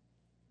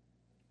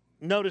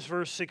 notice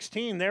verse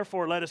 16,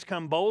 therefore let us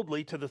come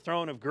boldly to the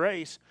throne of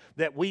grace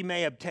that we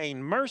may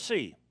obtain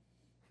mercy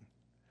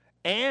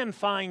and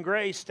find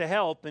grace to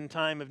help in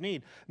time of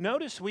need.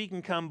 Notice we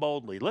can come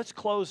boldly. Let's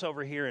close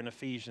over here in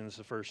Ephesians,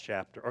 the first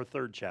chapter, or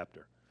third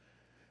chapter.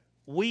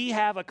 We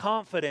have a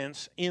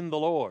confidence in the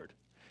Lord.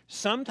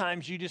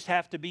 Sometimes you just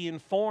have to be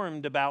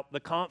informed about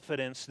the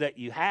confidence that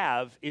you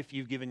have if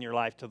you've given your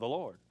life to the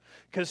Lord.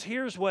 Because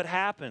here's what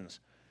happens.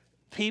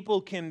 People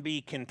can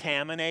be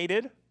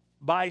contaminated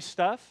by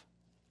stuff.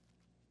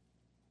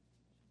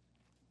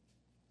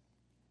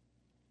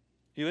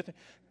 You with me?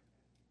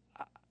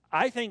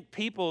 I think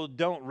people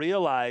don't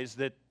realize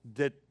that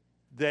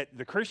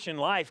the Christian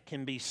life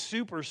can be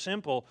super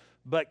simple,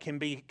 but can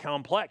be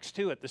complex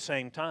too at the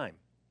same time.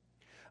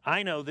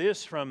 I know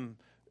this from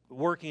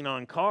working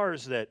on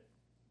cars that,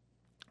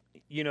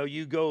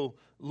 you go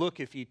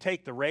look, if you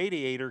take the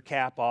radiator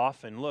cap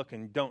off and look,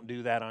 and don't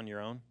do that on your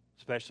own,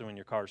 especially when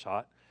your car's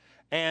hot.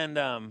 And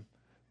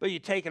but you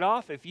take it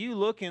off, if you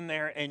look in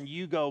there and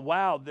you go,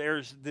 wow,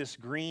 there's this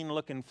green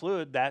looking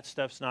fluid, that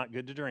stuff's not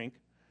good to drink.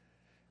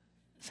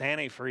 It's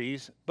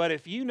antifreeze. But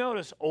if you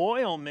notice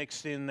oil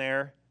mixed in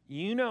there,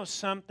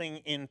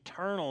 something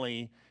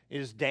internally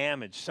is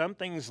damaged.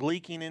 Something's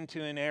leaking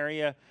into an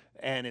area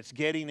and it's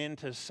getting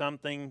into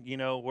something,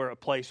 where a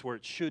place where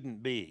it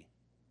shouldn't be.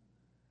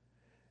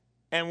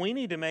 And we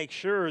need to make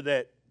sure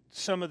that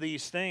some of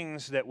these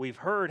things that we've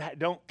heard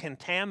don't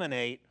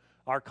contaminate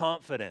our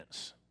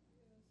confidence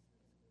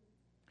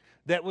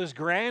that was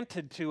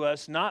granted to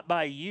us not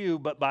by you,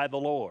 but by the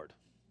Lord.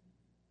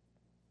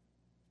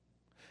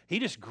 He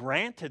just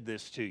granted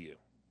this to you.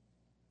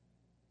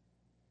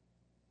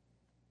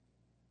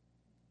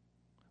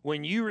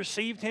 When you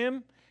received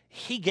Him,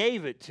 He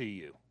gave it to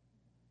you.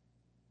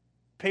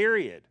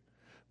 Period.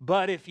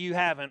 But if you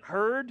haven't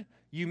heard,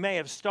 you may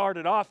have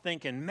started off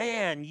thinking,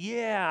 man,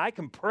 yeah, I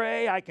can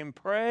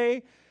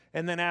pray.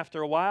 And then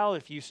after a while,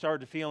 if you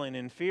started feeling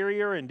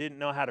inferior and didn't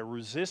know how to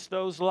resist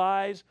those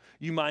lies,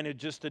 you might have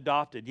just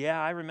adopted, yeah,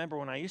 I remember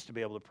when I used to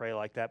be able to pray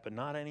like that, but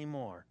not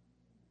anymore.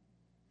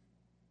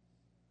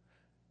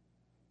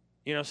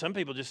 You know, some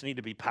people just need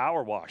to be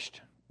power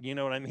washed, you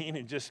know what I mean,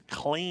 and just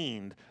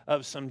cleaned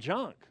of some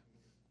junk.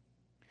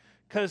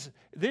 Because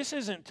this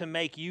isn't to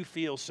make you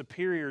feel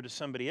superior to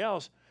somebody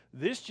else.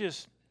 This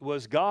just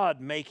was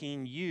God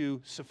making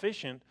you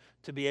sufficient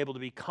to be able to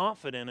be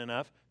confident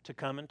enough to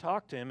come and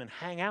talk to Him and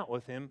hang out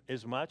with Him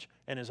as much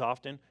and as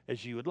often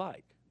as you would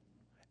like,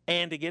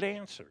 and to get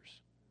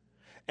answers.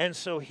 And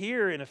so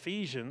here in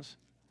Ephesians,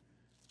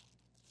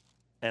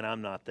 and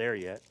I'm not there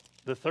yet,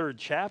 the 3rd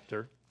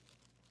chapter,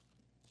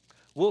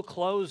 we'll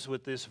close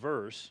with this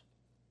verse.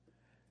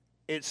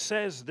 It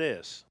says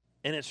this,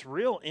 and it's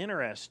real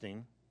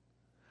interesting.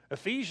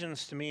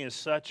 Ephesians to me is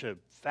such a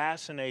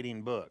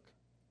fascinating book.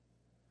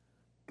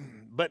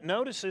 But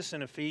notice this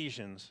in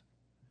Ephesians,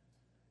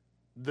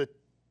 the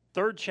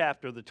 3rd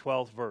chapter, the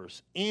 12th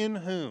verse. In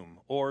whom,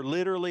 or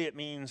literally it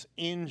means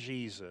in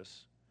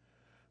Jesus,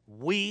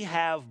 we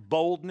have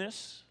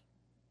boldness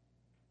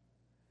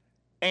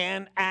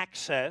and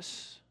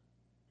access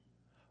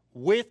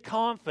with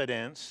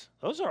confidence.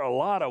 Those are a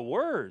lot of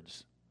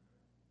words.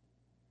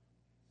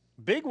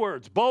 Big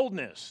words,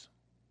 boldness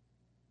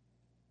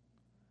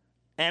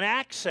and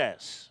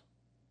access.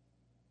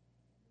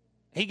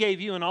 He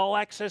gave you an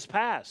all-access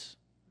pass.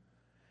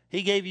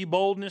 He gave you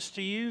boldness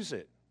to use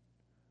it.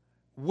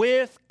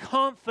 With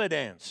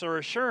confidence or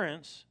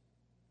assurance.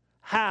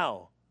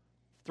 How?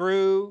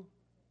 Through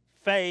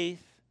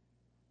faith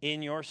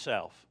in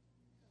yourself.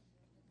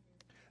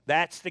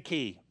 That's the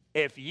key.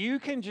 If you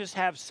can just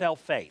have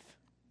self-faith,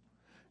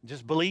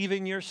 just believe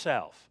in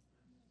yourself.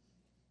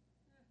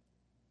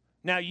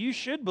 Now, you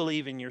should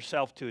believe in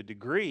yourself to a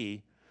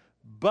degree,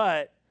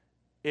 but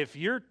if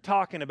you're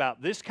talking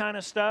about this kind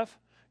of stuff,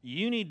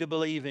 you need to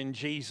believe in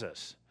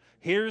Jesus.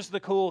 Here's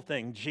the cool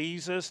thing.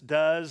 Jesus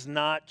does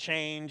not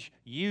change.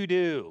 You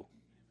do.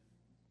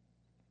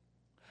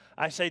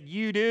 I said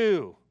you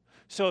do.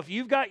 So if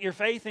you've got your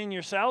faith in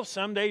yourself,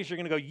 some days you're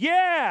going to go,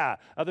 yeah.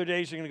 Other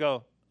days you're going to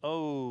go,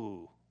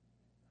 oh.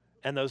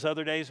 And those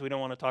other days we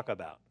don't want to talk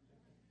about.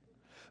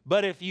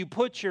 But if you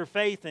put your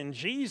faith in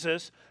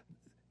Jesus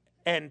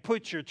and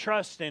put your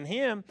trust in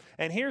Him,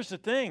 and here's the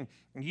thing,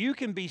 you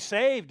can be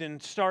saved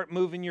and start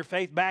moving your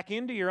faith back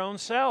into your own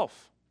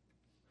self.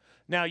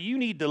 Now, you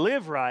need to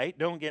live right,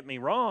 don't get me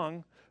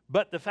wrong,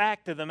 but the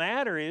fact of the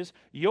matter is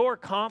your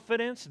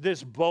confidence,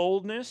 this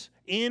boldness,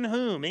 in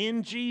whom?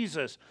 In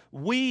Jesus.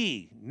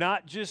 We,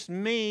 not just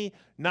me,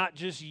 not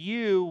just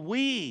you,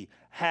 we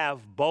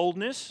have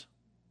boldness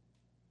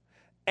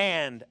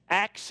and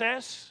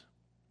access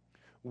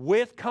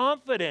with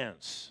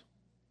confidence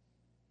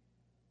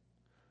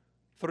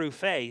through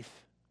faith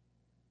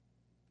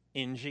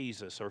in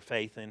Jesus, or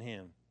faith in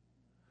Him.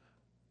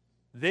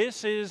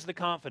 This is the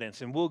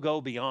confidence, and we'll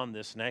go beyond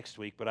this next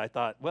week, but I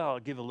thought, well, I'll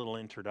give a little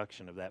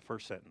introduction of that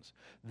first sentence.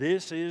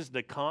 This is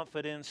the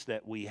confidence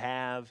that we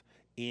have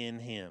in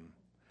Him.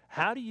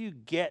 How do you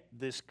get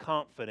this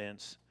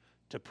confidence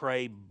to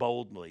pray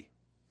boldly?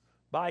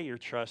 By your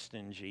trust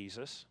in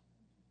Jesus.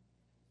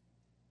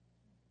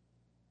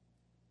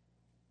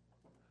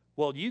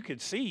 Well, you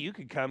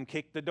could come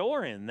kick the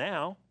door in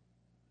now.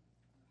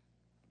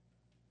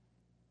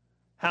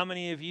 How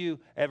many of you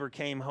ever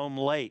came home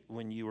late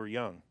when you were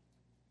young?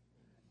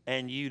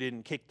 And you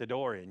didn't kick the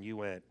door in, you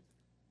went.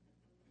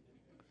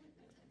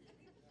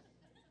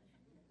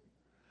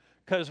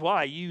 Because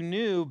why? You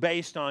knew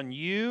based on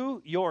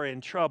you're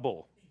in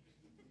trouble,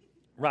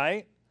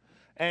 right?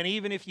 And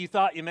even if you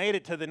thought you made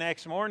it to the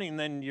next morning,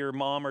 then your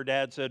mom or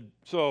dad said,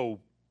 so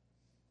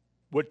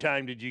what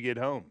time did you get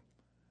home?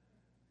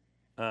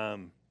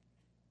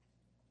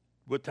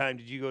 What time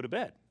did you go to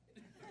bed?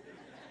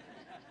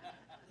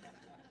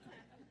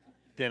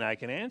 Then I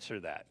can answer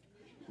that,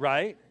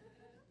 right?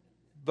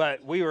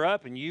 But we were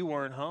up and you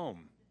weren't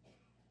home.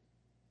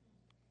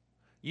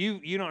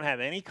 You don't have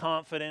any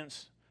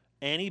confidence,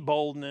 any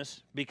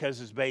boldness, because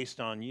it's based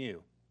on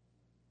you.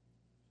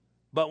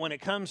 But when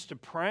it comes to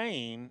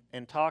praying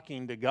and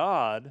talking to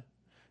God,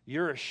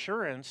 your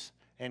assurance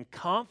and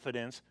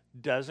confidence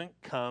doesn't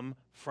come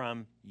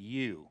from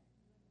you.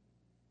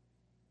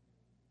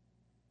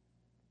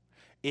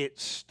 It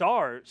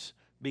starts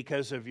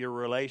because of your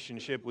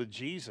relationship with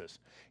Jesus.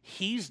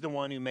 He's the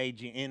one who made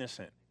you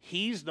innocent.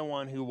 He's the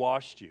one who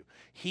washed you.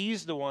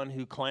 He's the one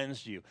who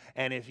cleansed you.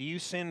 And if you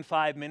sinned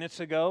 5 minutes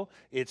ago,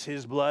 it's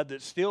His blood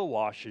that still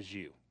washes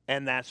you.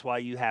 And that's why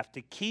you have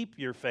to keep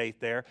your faith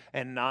there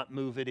and not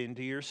move it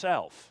into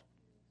yourself.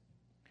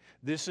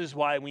 This is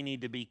why we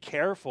need to be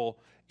careful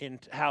in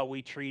how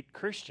we treat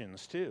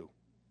Christians too.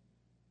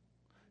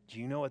 Do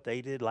you know what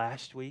they did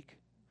last week?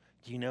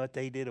 Do you know what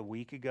they did a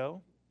week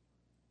ago?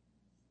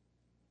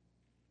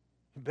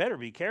 You better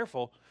be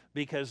careful,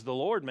 because the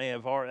Lord may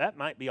have already, that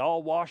might be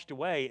all washed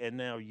away, and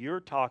now you're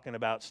talking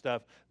about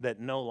stuff that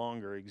no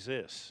longer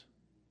exists.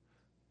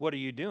 What are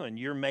you doing?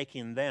 You're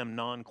making them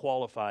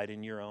non-qualified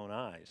in your own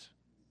eyes.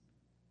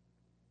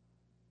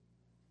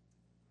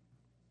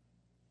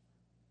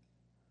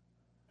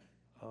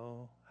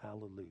 Oh,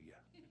 hallelujah.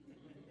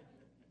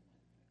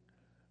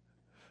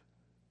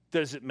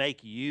 Does it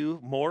make you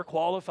more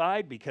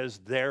qualified because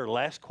they're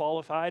less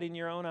qualified in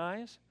your own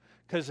eyes?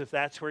 Because if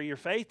that's where your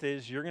faith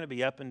is, you're going to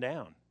be up and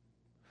down.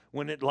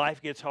 When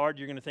life gets hard,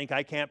 you're going to think,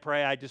 I can't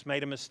pray, I just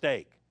made a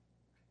mistake.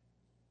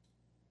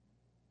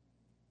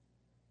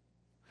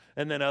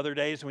 And then other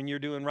days when you're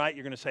doing right,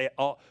 you're going to say,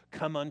 oh,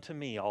 come unto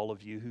me, all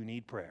of you who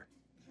need prayer.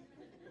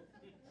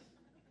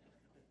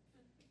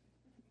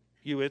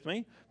 You with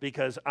me?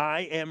 Because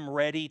I am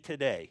ready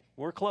today.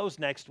 We're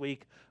closed next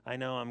week. I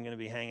know I'm going to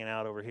be hanging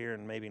out over here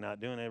and maybe not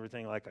doing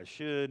everything like I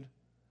should.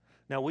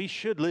 Now, we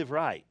should live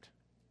right,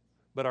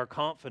 but our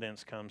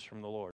confidence comes from the Lord.